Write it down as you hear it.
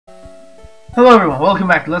Hello everyone, welcome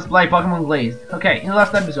back to Let's Play Pokemon Glazed. Okay, in the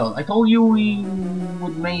last episode, I told you we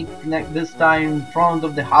would make this time in front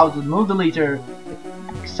of the house with move the leader,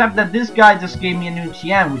 except that this guy just gave me a new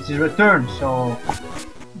TM, which is return, so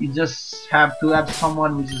you just have to have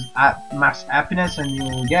someone which is at max happiness and you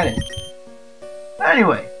will get it.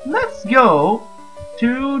 Anyway, let's go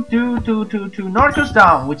to Northcoast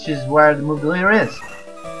Town, which is where the move the leader is.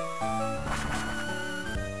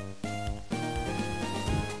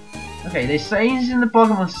 Okay, they say he's in the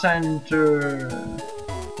Pokemon Center.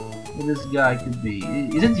 Who this guy could be?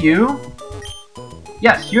 Is it you?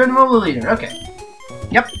 Yes, you're the mobile leader. Okay.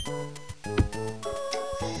 Yep.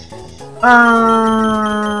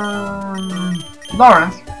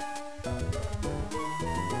 Lawrence.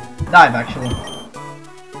 Dive, actually.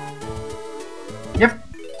 Yep.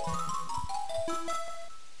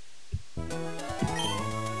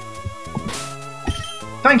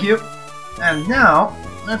 Thank you. And now,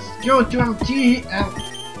 let's go to MT and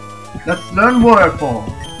let's learn Waterfall.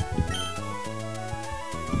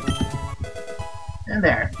 And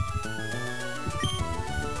there.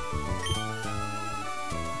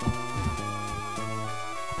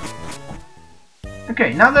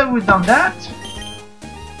 Okay, now that we've done that,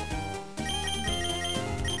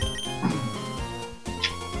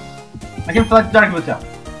 I can fly to Dark Hotel.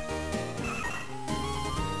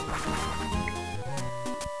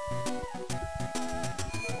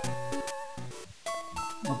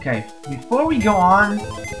 Okay, before we go on,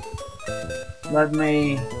 let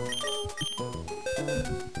me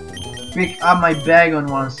pick up my bag on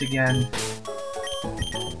once again.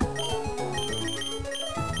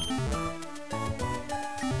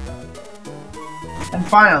 And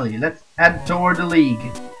finally, let's head toward the league.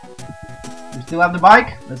 We still have the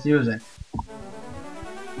bike? Let's use it.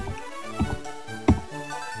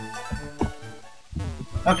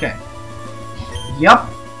 Okay. Yup.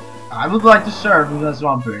 I would like to serve with a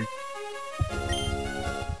Swampert.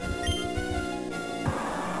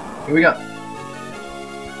 Here we go.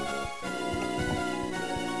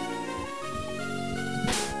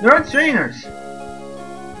 There are trainers.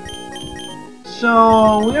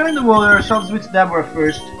 So we are in the water, so let's switch Deborah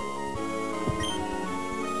first.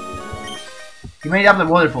 You made up the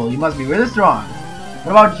waterfall, you must be really strong.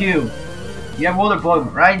 What about you? You have water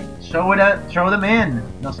Pokemon, right? Show them in.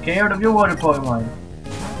 Not scared of your water Pokemon.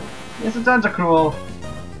 Yes, sometimes are cruel.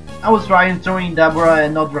 I was trying throwing Deborah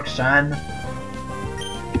and not Roxanne.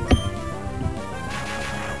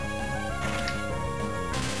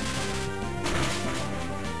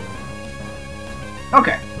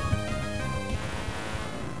 Okay.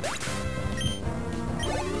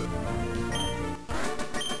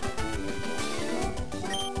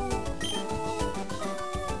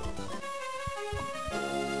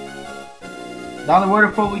 Down the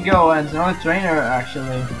waterfall we go, and it's another trainer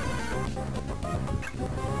actually.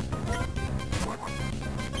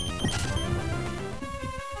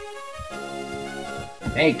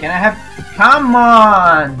 Hey, can I have... Come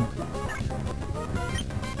on!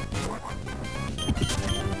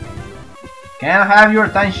 Can I have your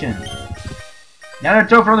attention? The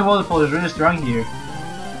undertow from the waterfall is really strong here.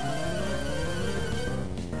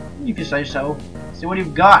 You can say so. See what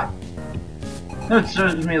you've got. No, it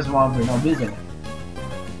serves me as Swampert, no busy.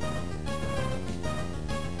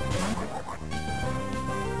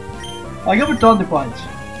 I give a Thunder Punch.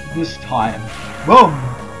 This time. Boom!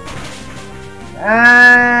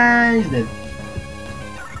 And he's dead.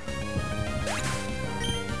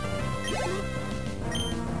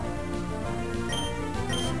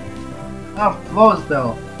 Oh, close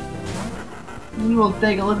though. It will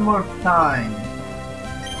take a little more time.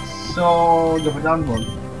 So, go for downvote.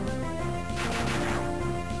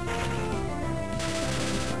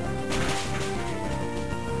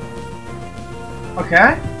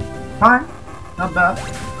 Okay, fine, not bad.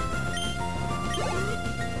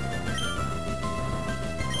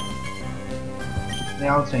 They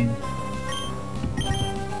are insane.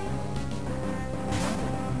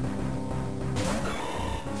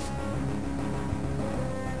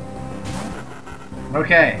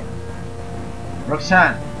 Okay,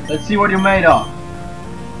 Roxanne, let's see what you're made of.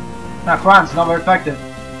 Nah, Kran's not very effective.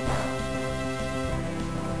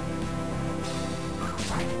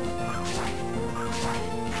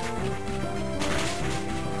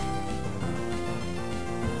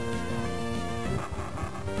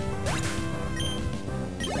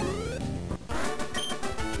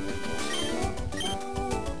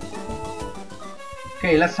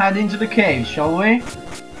 Okay, let's head into the cave, shall we?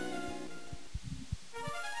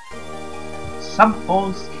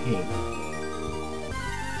 Subfall's Cave.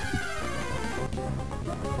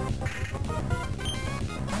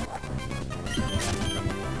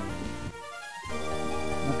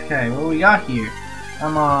 Okay, what we got here?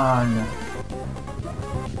 Come on.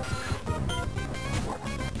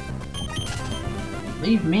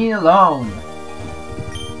 Leave me alone.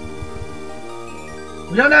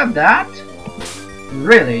 We don't have that?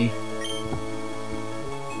 Really?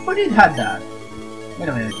 Who did have that? Wait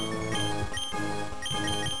a minute.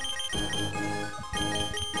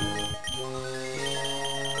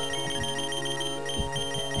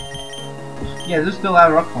 Yeah, there's still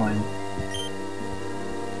a rock coin.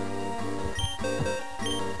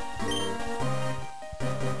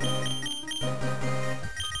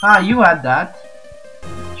 Ah, you had that.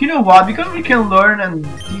 You know what? Because we can learn and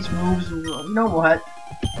these moves, you know what?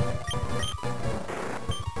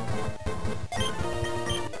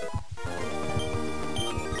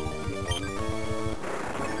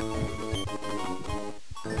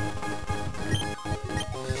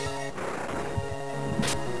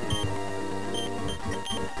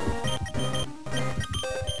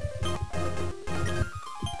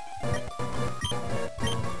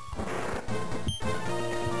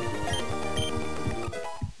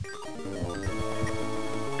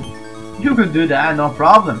 You could do that, no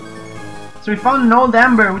problem. So we found an old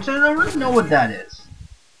ember, which I don't really know what that is.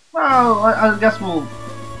 Well, I guess we'll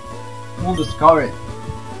discover it.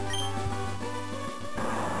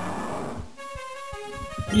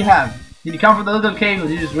 What do you have? Did you come from the little cave or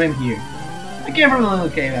did you just swim here? I came from the little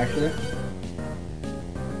cave actually.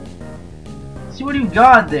 See what you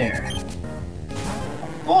got there.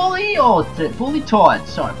 Polytoad.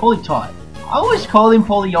 Sorry, Polytoad. I always call him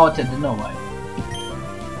Polyauted, no way.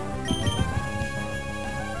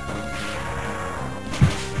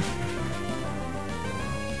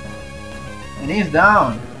 And he's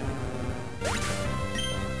down.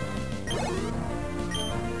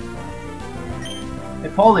 A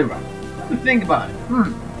Polyrock. What do you think about it?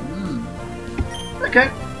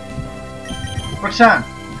 Okay. Roxanne,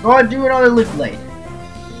 go and do another lift blade.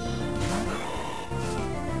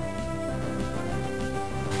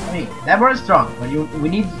 I mean, that one is strong, but we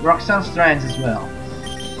need Roxanne's strands as well.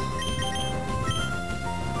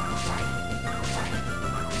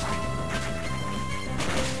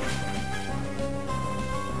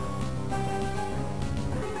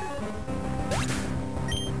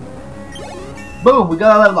 Boom, we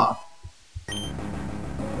got a level up.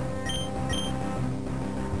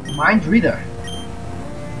 Mind Reader.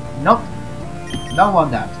 Nope. Don't want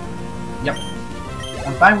that. Yep.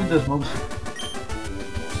 I'm fine with those moves.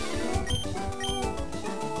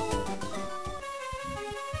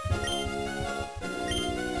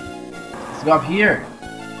 Let's go up here.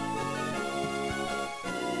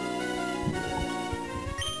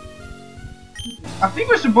 I think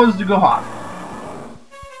we're supposed to go up.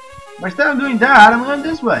 But instead of doing that, I'm going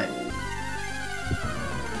this way.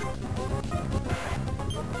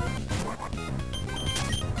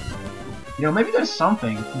 You know, maybe there's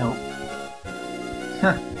something. Nope.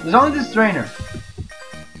 There's only this trainer.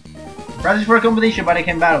 Practice for a competition, but I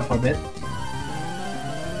can battle for a bit.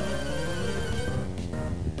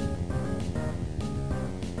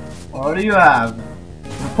 What do you have?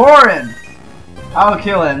 Vaporeon! I'll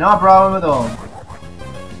kill him, no problem at all.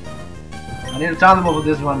 I need a thunderbolt for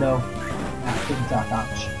this one though. Ah, quick attack,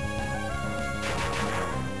 ouch.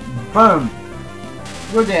 Boom!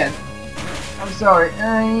 You're dead. I'm sorry.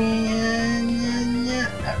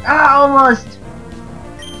 Ah, almost!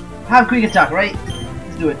 Have quick attack, right?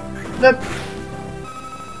 Let's do it. Flip!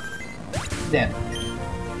 Dead.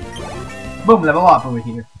 Boom, level up over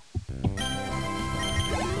here.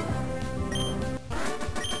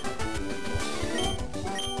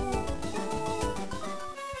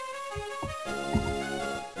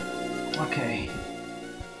 Okay.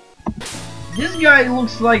 This guy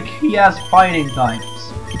looks like he has fighting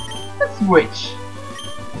types. Let's switch.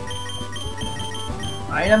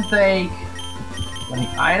 Item take. Let me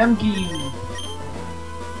item give.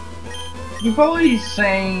 You're probably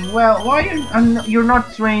saying, well, why you're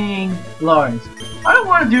not training Lawrence? I don't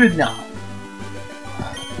want to do it now.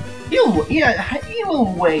 He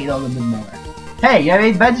will wait a little bit more. Hey, you have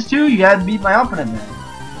 8 badges too? You gotta beat my opponent then.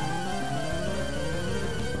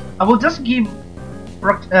 I will just give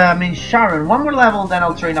Sharon one more level, then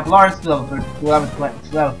I'll train up Lawrence to level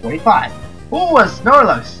 45. Oh, a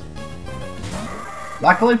Snorlax!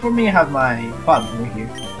 Luckily for me, I have my pod over here.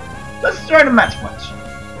 Let's try the match punch.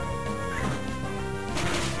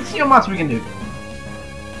 Let's see how much we can do.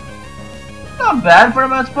 Not bad for a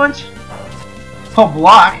match punch. Oh,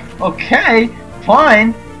 block. Okay,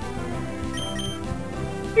 fine.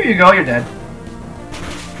 Here you go, you're dead.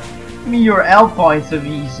 Give me your L points of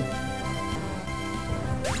ease.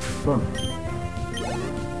 Boom.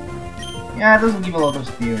 Yeah, it doesn't give a lot of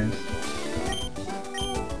experience.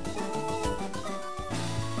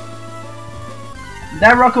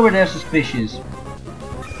 That rock over there is suspicious.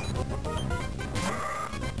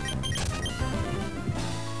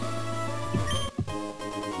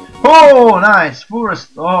 Oh, nice! Full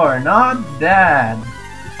restore, not bad.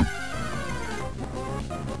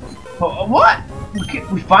 Oh, what?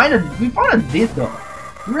 We found a ditto.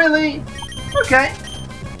 Really? Okay.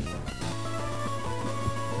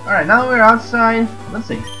 Alright, now we're outside. Let's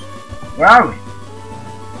see. Where are we?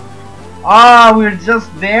 Oh, we're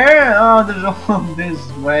just there? Oh, there's all this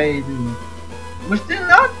way, dude. We're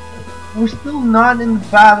still not in the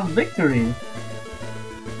path of victory.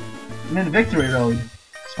 I'm in the Victroy Road.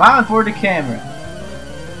 Smile for the camera.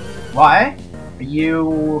 Why? Are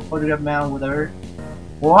you a photograph man with her?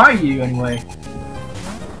 Who are you anyway?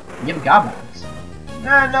 You have goblins.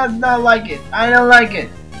 No, not like it. I don't like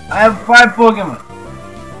it. I have 5 Pokemon.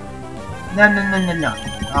 No.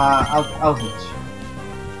 I'll switch.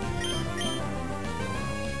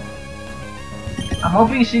 I'm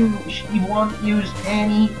hoping she won't use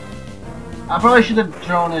any. I probably should have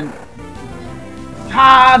thrown in.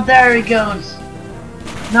 Ah, there he goes.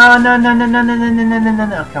 No.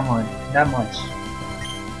 Come on, that much.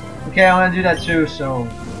 Okay, I want to do that too. So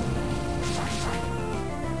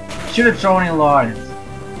should have thrown in Lawrence.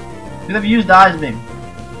 Could have used Ice Beam.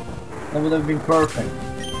 That would have been perfect.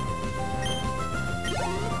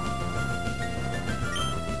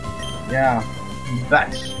 Yeah, you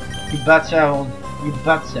betcha. You betcha. You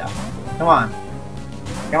betcha. Come on.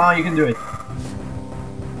 Come on, you can do it.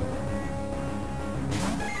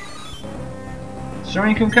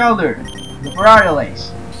 Shuriken Calder. The Ferrari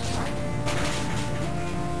Lace.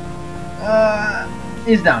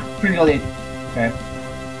 Is down. Critical hit. Okay.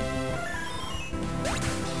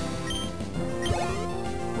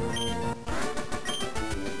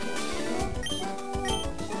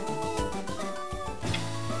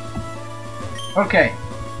 Okay,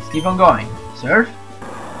 let's keep on going. Surf.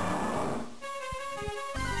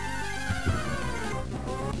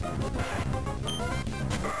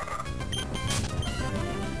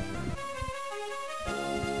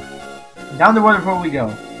 Down the waterfall we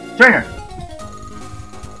go. Trainer!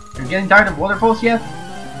 You're getting tired of waterfalls yet?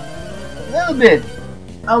 A little bit.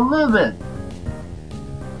 A little bit.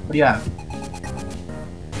 What do you have?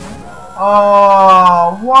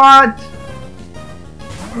 Oh, what?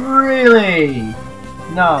 Really?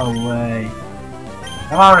 No way.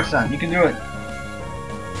 Come on, Rexon, you can do it.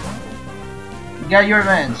 You got your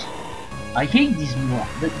revenge. I hate these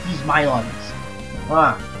Mylons.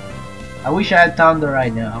 I wish I had Thunder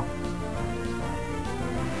right now.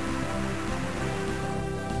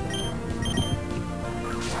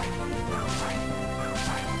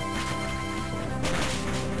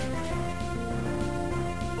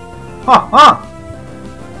 Ha!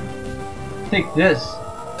 Take this.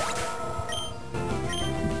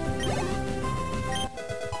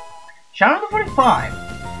 Channel 45.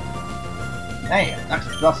 Hey, that's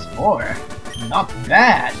 +4. Not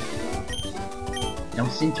bad.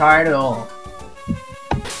 Don't seem tired at all.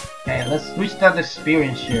 Okay, let's switch that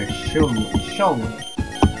experience here, shall we?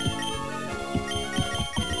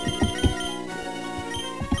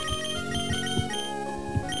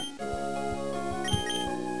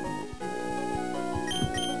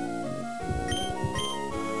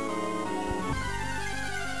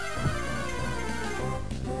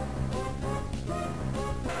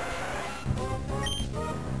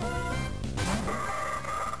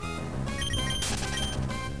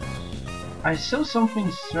 I saw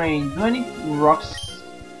something strange. Do I need rocks?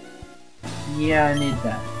 Yeah, I need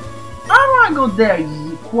that. I don't want to go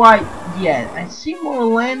there quite yet. I see more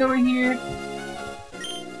land over here.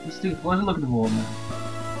 Let's take a closer look at the wall now.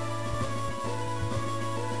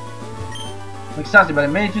 I'm exhausted, but I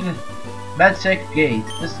made it to the bad check gate.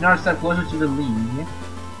 Let's now step closer to the lead.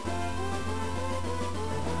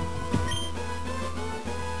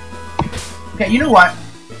 Okay, you know what?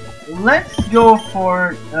 Let's go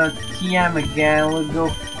for TM again. We'll go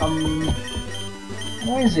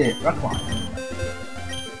where is it? Rockline.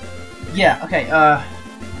 Yeah, okay,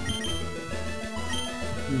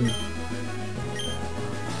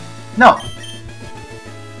 No!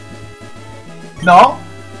 No!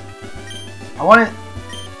 I want it.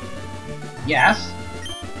 Yes.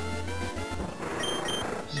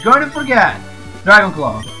 She's going to forget. Dragon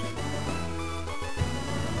Claw.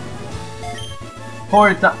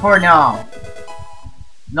 For now.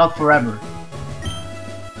 Not forever.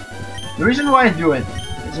 The reason why I do it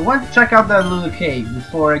is I want to check out that little cave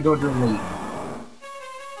before I go to the league.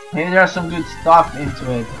 Maybe there's some good stuff into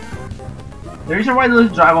it. The reason why I do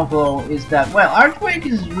Dragon Claw is that, well, Earthquake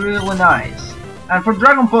is really nice. And for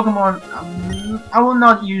Dragon Pokemon, I will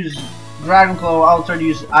not use Dragon Claw, I'll try to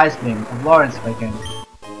use Ice Beam of Lawrence if I can.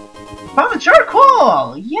 Found the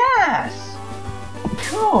charcoal! Yes!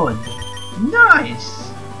 Good!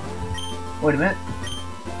 Nice! Wait a minute.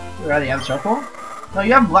 You already have charcoal? No,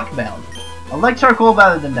 you have black belt. I like charcoal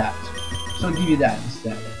better than that. So I'll give you that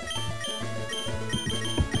instead.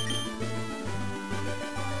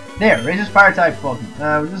 There, raises fire type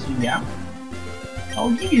Pokemon. This yeah.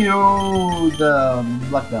 I'll give you the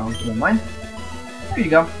black belt if you don't mind. There you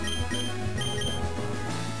go.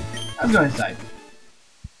 Let's go inside.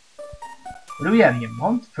 What do we have here?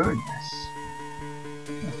 Mount Furnace.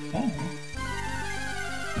 Okay.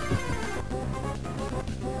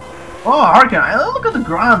 Oh, Arcanine. Look at the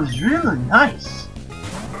ground. It's really nice.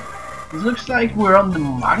 It looks like we're on the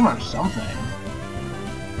magma or something.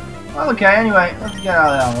 Well, okay, anyway, let's get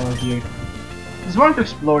out of here. Just want to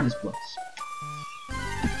explore this place.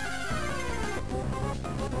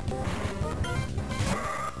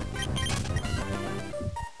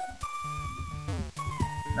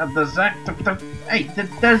 Does that... Hey,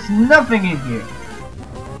 there's nothing in here.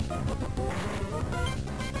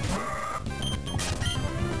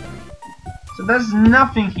 So there's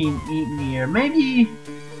nothing in here. Maybe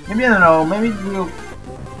I don't know. Maybe we'll...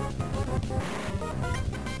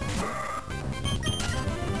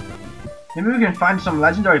 Maybe we can find some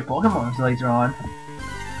legendary Pokemon later on.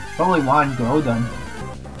 Probably one Groudon.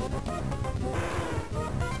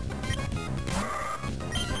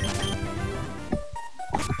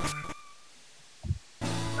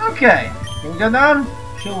 Okay, can we go down?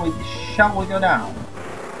 Shall we go down?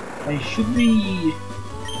 And should we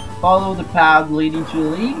follow the path leading to the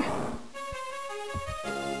league?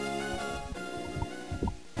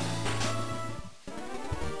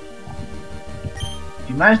 If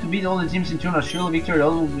you manage to beat all the teams in Tuna, surely Victroy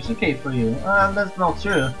Road will be okay for you. That's not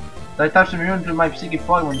true. If I touch some immune to my psychic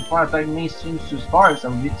Pokemon, the fire attack me seems to sparse, I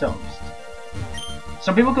will be toast.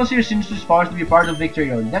 Some people consider Sinister's Forest to be part of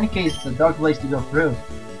Victroy Road. In any case, it's a dark place to go through.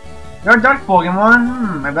 You're a dark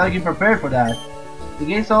Pokemon? I better get prepared for that. The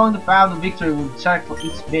gates along the path of Victory will check for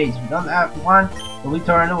each base. If you don't have one, they'll be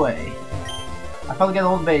turned away. I found to get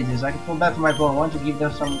old bases. I can pull back to my Pokemon. I want to give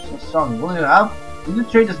them some strong. Will you help? Will you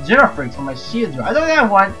trade this Girafreak for my Seadra? I don't have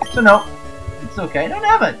one, so no. It's okay, I don't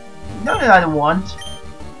have it. Not that I don't want.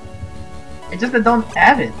 It's just that I don't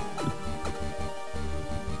have it.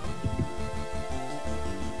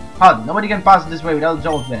 Oh, nobody can pass this way without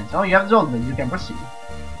Jolt Vents. Oh, you have Jolt Vents, you can proceed.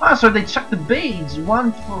 Ah, so they check the base.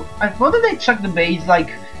 One for... I thought that they checked the base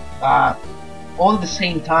like all at the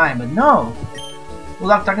same time, but no.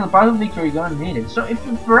 Without checking the part of Victory, you're gonna need it. So if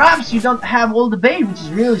perhaps you don't have all the base, which is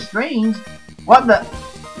really strange. What the?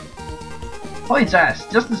 Holy ass!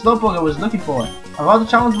 Just the Slowpoke I was looking for. I'm about to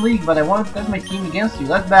challenge the league, but I wanted to test my team against you.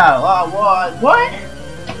 Let's battle. Oh, what?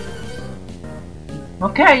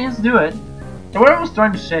 Okay, let's do it. So what I was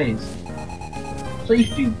trying to say is, so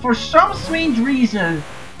if you, for some strange reason,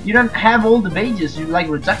 you don't have all the pages, you like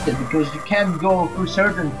rejected because you can't go through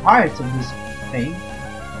certain parts of this thing.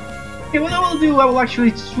 Okay, what I will do, I will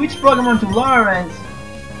actually switch Pokemon to Lawrence.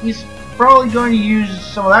 He's probably going to use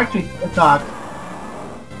some electric attack,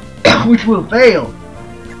 which will fail.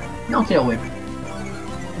 No Tail Whip.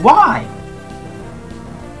 Why?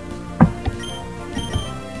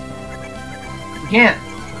 Again,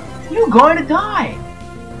 you're going to die.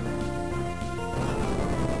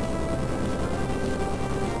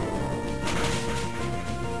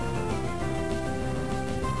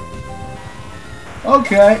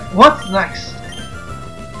 Okay, what's next?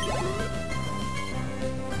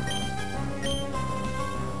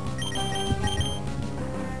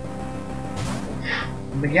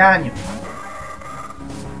 Meganium.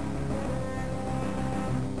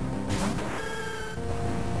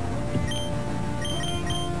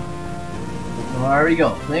 There we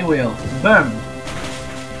go, play wheel. Boom.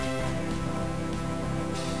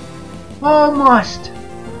 Almost.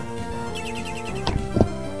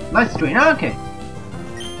 Let's train, okay.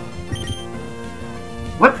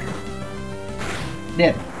 What?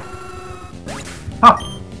 There. Huh.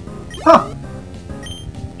 Huh.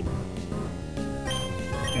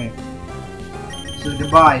 Okay. So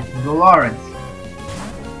goodbye to Lawrence.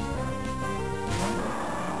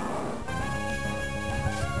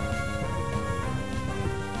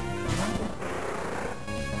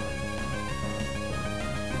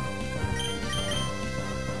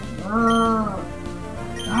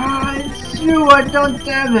 It's true, I don't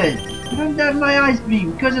have it. I don't have my Ice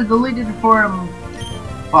Beam because I deleted it for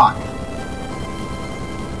fuck.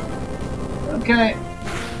 Okay.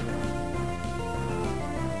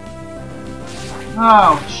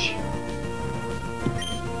 Ouch.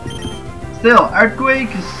 Still,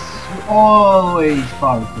 Earthquake is always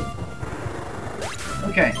powerful.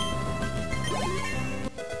 Okay.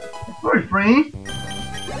 For free.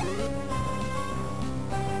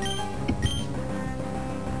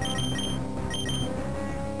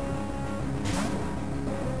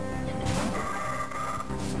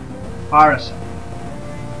 Parasite.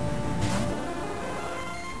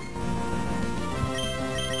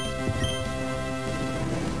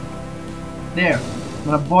 There. I'm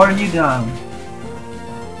gonna burn you down.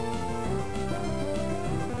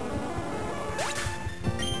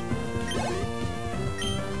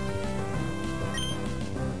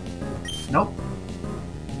 Nope.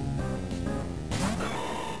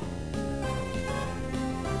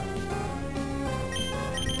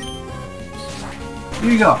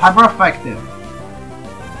 Here you go, hyper effective.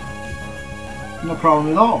 No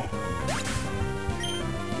problem at all.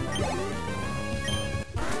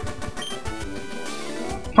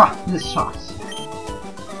 Ha, this sucks.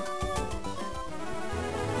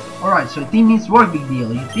 Alright, so team needs work, big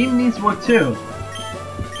deal. Your team needs work too.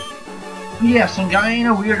 Yeah, some guy in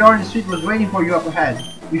a weird orange suit was waiting for you up ahead.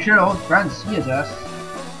 We should hold friends, he is us.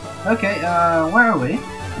 Okay, where are we?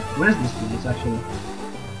 What is this place actually?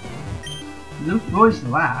 Luke Boy's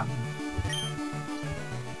lab.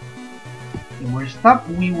 Okay, we're stuck.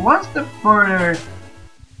 We one step further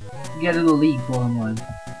to get a little league going on.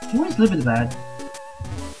 Can we sleep in the bed?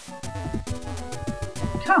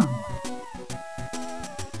 Come on.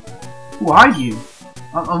 Who are you?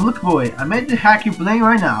 I'm Luke Boy. I made the hack you're playing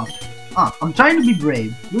right now. I'm trying to be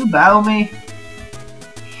brave. Will you battle me?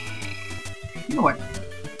 You know what?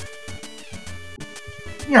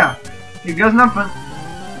 Yeah, here goes nothing.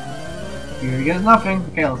 Here goes nothing.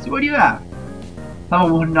 Okay, let's see what you have.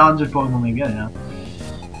 Level 100 Pokemon maybe, I don't know.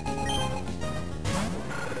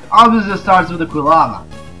 Obviously it starts with the Quilava.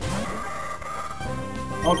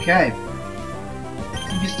 Okay.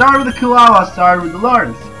 If you start with the Quilava, start with the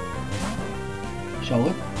Lawrence. Shall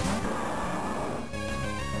we?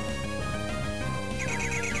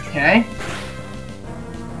 Okay.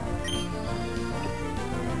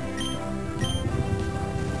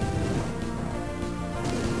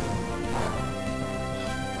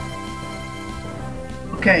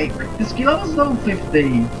 Okay, the skill level is level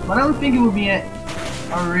 50, but I don't think it would be a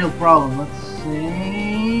real problem. Let's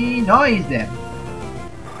see. No, he's dead.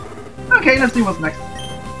 Okay, let's see what's next.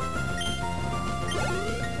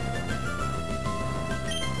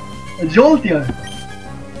 A Jolteon.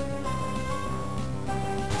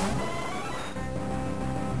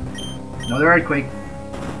 Another earthquake.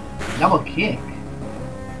 Double kick.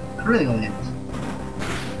 Critical hit.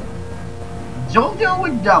 Jolteon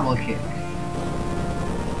with double kick.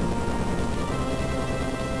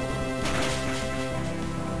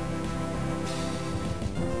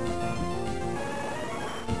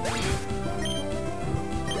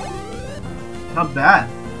 Not bad.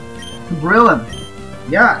 Brilliant.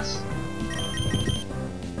 Yes.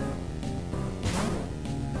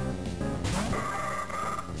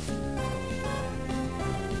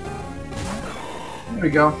 There we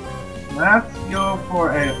go. Let's go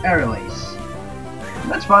for a air release.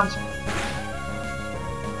 That's fun.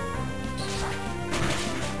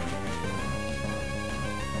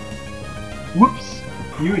 Whoops.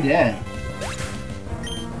 You're dead.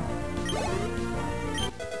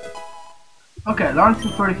 Okay, Lawrence to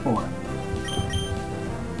 34.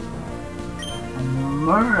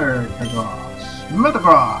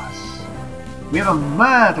 Metagross! We have a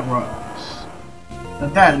Metagross!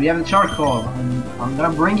 And then we have the Charcoal, and I'm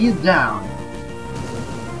gonna bring you down.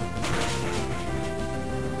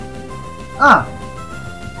 Ah!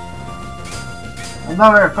 I'm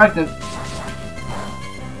not very effective.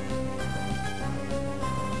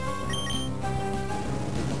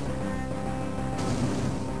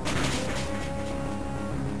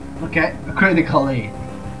 Okay, a critical hit.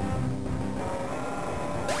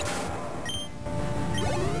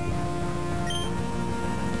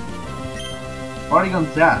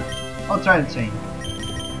 Porygon's dead. I'll try and change.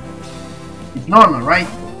 It's normal, right?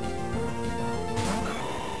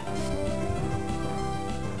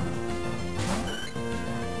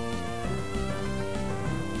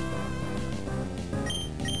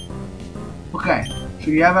 Okay,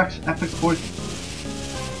 so you have epic force.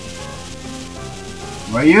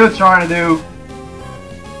 What are you trying to do?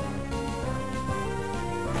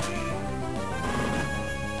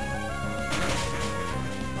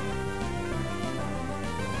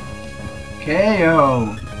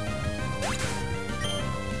 KO.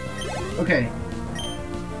 Okay.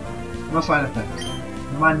 No side effects.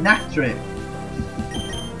 My neck trip.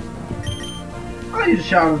 I'll use a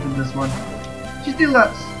shower from this one. She still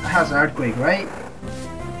has Earthquake, right?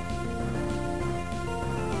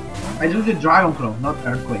 I do the Dragon Claw, not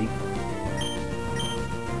Earthquake.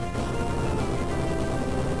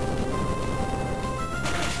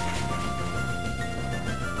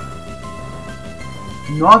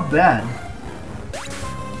 Not bad.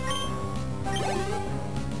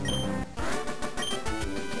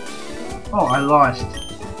 Oh, I lost.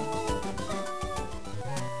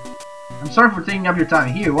 I'm sorry for taking up your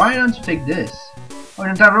time. Here, why don't you take this? Oh, you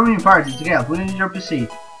don't have room in parts. It's okay, I'll put it in your PC.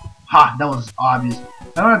 Ha, that was obvious.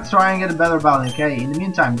 I'm gonna try and get a better balance, okay? In the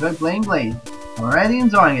meantime, enjoy playing Glazed. I'm already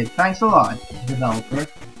enjoying it. Thanks a lot, developer.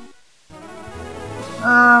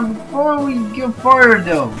 Before we go further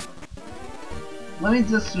though, let me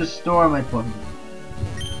just restore my Pokemon.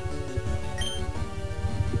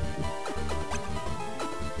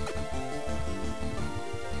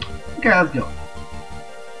 Okay, let's go.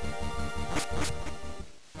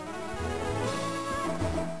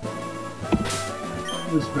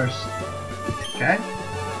 Who's first? Okay.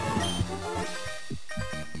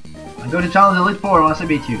 I go to challenge Elite 4 once I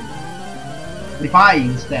beat you. If I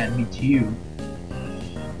instead beat you.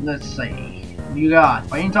 Let's see. What do you got?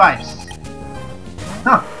 Fighting types.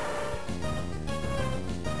 Huh.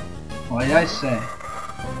 What did I say?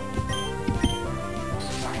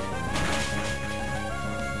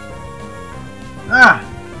 Ah!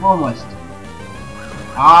 Almost.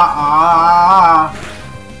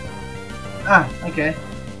 Okay.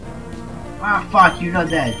 Ah, fuck, you're not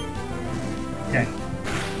dead. Okay.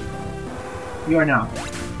 You are now.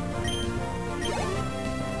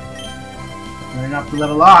 You're enough to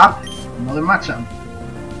level up. Another matchup.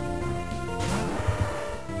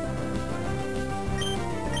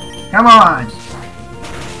 Come on!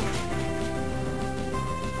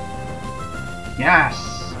 Yes!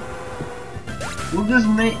 Will this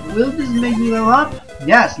make me level up?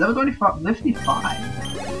 Yes, level 25,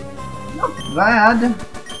 55. Not bad.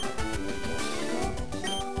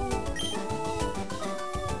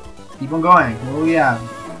 Keep on going. What do we have?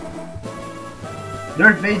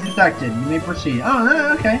 Dirt base detected. You may proceed.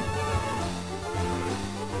 Oh, okay.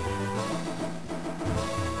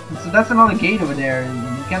 So that's another gate over there.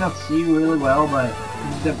 You cannot see really well, but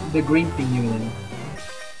the green thing you in.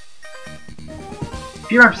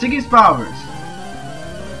 Pure up Siggy's powers.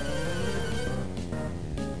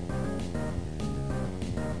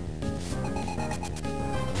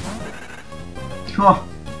 Oh,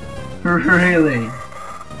 really?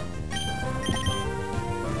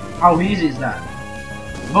 How easy is that?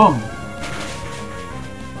 Boom!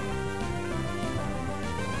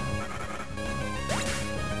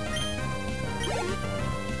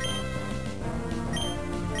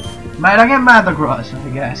 Might I get Metagross, I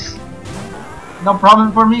guess. No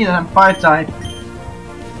problem for me that I'm fire type.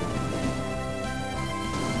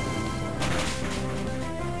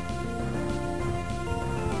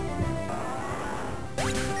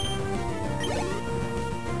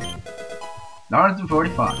 Down to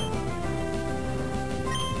 45.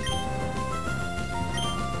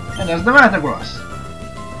 And there's the Metagross.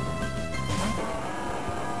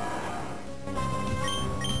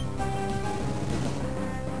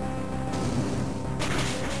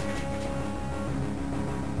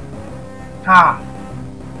 Ha!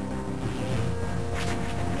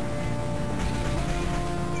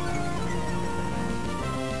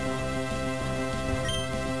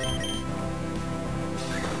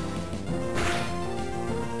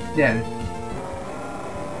 Dead.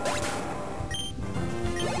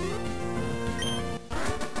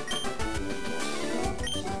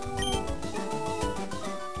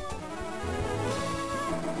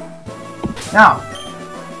 Now,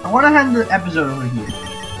 I want to end the episode over here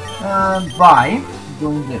by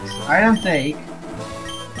doing this. Item take.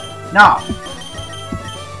 Now,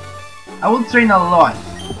 I will train a lot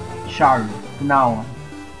Charlotte from now on.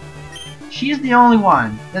 She is the only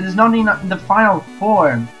one that is not in the final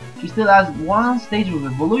form. She still has one stage of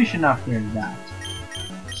evolution after that.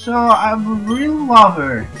 So I would really love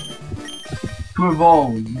her to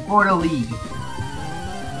evolve before the league.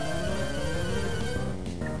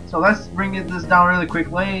 So let's bring this down really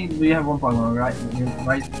quickly. We have one Pokemon, right?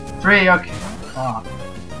 Right? 3, okay.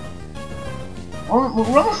 We're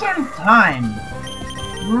almost out of time.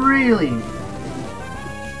 Really?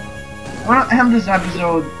 I want to end this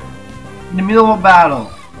episode in the middle of a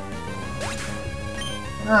battle.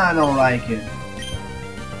 I don't like it.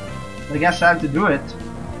 I guess I have to do it.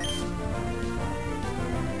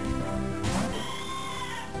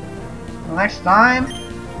 So next time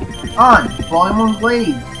on Volume 1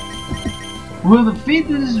 Glazed, we'll defeat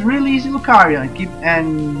this really easy Lucario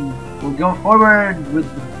and we'll go forward with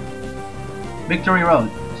Victroy Road.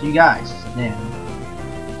 See you guys then.